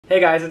Hey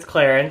guys, it's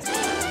Clarence.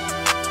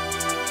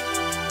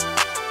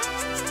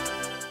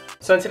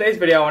 So in today's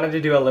video, I wanted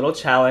to do a little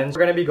challenge.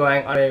 We're gonna be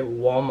going on a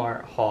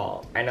Walmart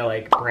haul. I know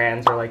like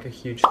brands are like a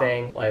huge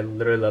thing. I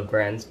literally love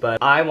brands,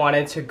 but I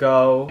wanted to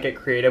go get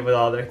creative with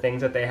all their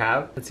things that they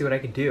have. Let's see what I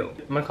could do.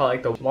 I'm gonna call it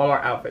like the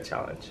Walmart outfit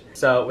challenge.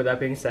 So with that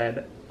being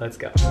said, let's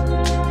go.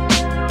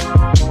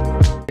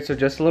 So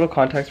just a little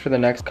context for the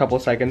next couple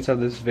seconds of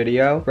this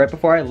video. Right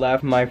before I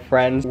left, my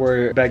friends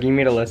were begging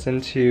me to listen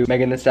to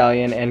Megan Thee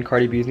Stallion and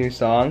Cardi B's new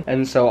song.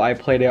 And so I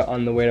played it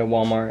on the way to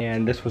Walmart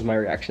and this was my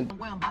reaction.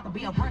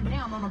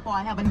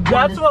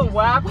 That's what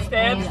WAP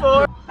stands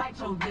for?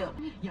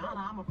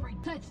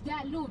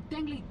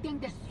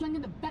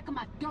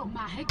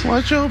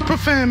 Watch your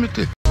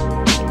profanity.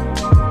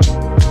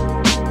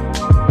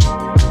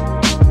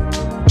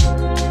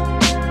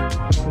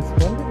 Since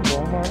when did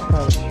Walmart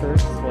have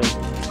shirts like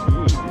these?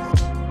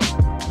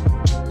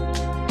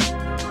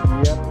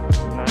 Yep,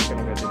 I'm not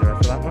gonna go through the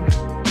rest of that one.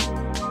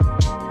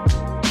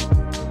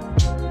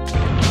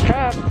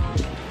 Cap.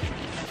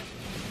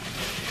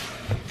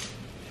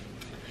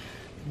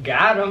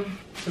 Got him.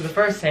 So the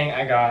first thing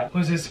I got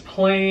was this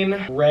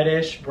plain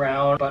reddish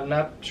brown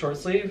button-up short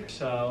sleeve.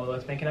 So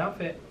let's make an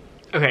outfit.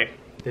 Okay,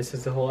 this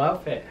is the whole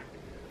outfit.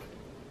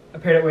 I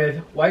paired it with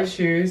white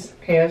shoes,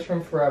 pants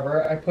from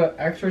Forever. I put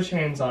extra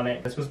chains on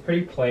it. This was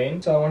pretty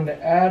plain, so I wanted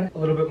to add a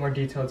little bit more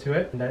detail to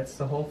it, and that's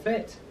the whole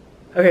fit.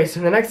 Okay,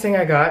 so the next thing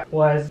I got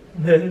was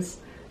this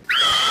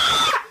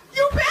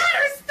you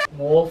better stop!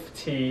 Wolf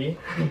tee.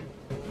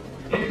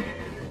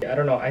 I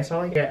don't know, I saw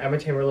like an Emma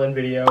Chamberlain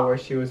video where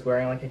she was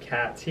wearing like a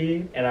cat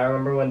tee, and I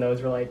remember when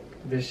those were like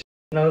this shit,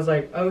 and I was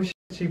like, oh shit,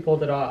 she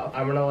pulled it off.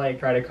 I'm gonna like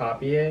try to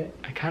copy it.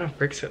 I kind of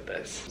freaks with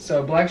this.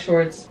 So black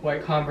shorts,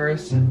 white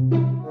Converse.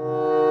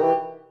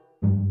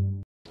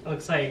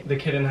 Looks like the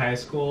kid in high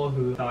school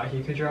who thought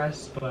he could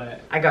dress,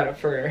 but I got it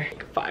for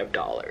like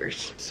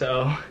 $5.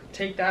 So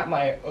take that,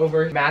 my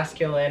over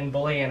masculine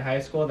bully in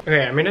high school.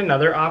 Okay, I made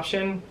another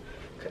option.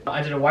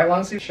 I did a white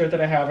long sleeve shirt that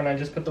I have and I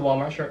just put the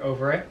Walmart shirt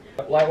over it.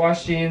 Light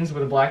wash jeans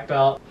with a black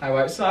belt, high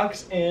white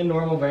socks, and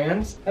normal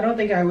Vans. I don't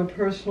think I would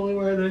personally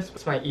wear this.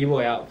 It's my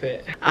e-boy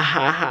outfit.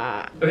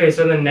 Ahaha. Okay,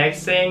 so the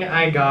next thing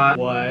I got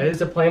was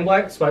a plain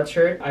black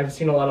sweatshirt. I've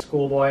seen a lot of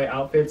schoolboy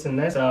outfits in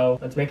this, so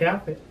let's make an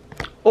outfit.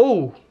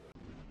 Oh!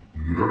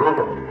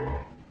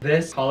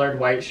 This collared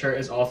white shirt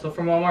is also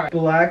from Walmart.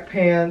 Black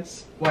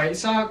pants, white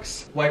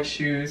socks, white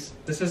shoes.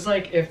 This is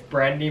like if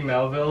Brandy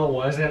Melville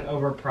wasn't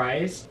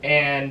overpriced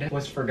and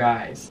was for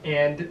guys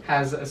and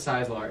has a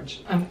size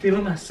large. I'm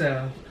feeling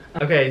myself.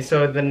 Okay,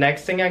 so the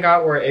next thing I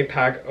got were a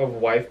pack of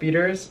wife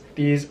beaters.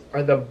 These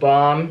are the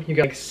bomb. You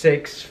get like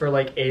 6 for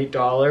like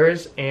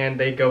 $8 and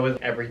they go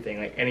with everything,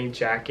 like any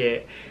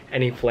jacket,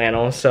 any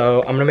flannel.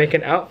 So I'm gonna make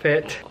an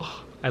outfit.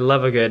 Oh, I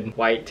love a good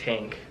white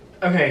tank.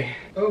 Okay.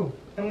 Oh,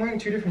 I'm wearing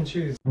 2 different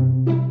shoes.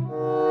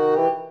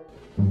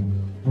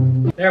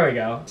 There we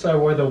go. So I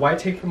wore the white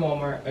tank from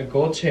Walmart, a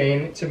gold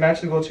chain. To match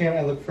the gold chain,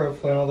 I looked for a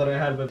flannel that I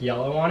had with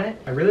yellow on it.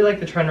 I really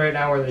like the trend right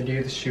now where they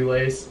do the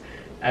shoelace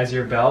as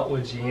your belt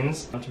with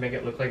jeans to make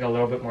it look like a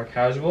little bit more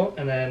casual.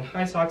 And then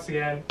high socks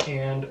again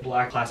and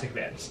black classic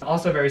Vans.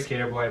 Also very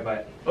skater boy,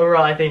 but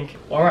overall I think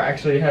Walmart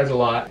actually has a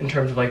lot in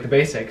terms of like the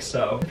basics.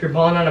 So if you're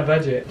balling on a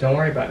budget, don't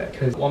worry about it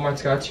because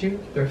Walmart's got you,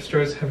 their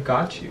stores have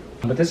got you.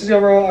 But this is the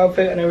overall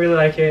outfit and I really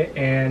like it,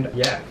 and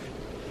yeah.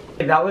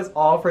 That was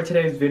all for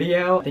today's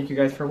video. Thank you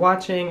guys for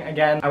watching.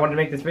 Again, I wanted to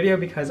make this video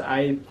because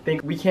I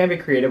think we can be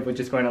creative with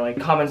just going to like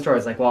common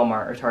stores like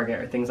Walmart or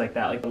Target or things like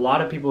that. Like a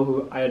lot of people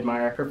who I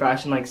admire for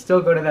fashion like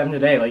still go to them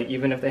today, like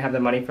even if they have the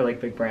money for like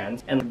big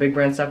brands. And the big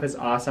brand stuff is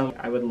awesome.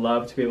 I would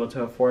love to be able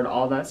to afford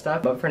all that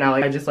stuff. But for now,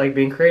 like I just like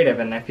being creative,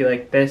 and I feel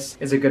like this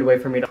is a good way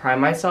for me to prime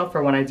myself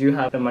for when I do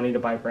have the money to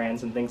buy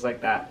brands and things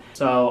like that.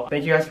 So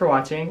thank you guys for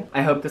watching.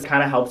 I hope this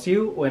kind of helps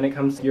you when it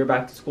comes to your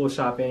back to school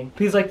shopping.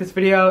 Please like this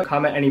video,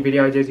 comment any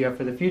video ideas you have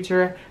for the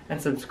future,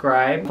 and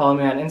subscribe. Follow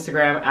me on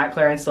Instagram at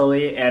Clarence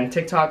Slowly and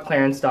TikTok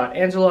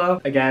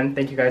Clarence.Angelo. Again,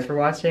 thank you guys for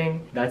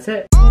watching. That's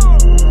it.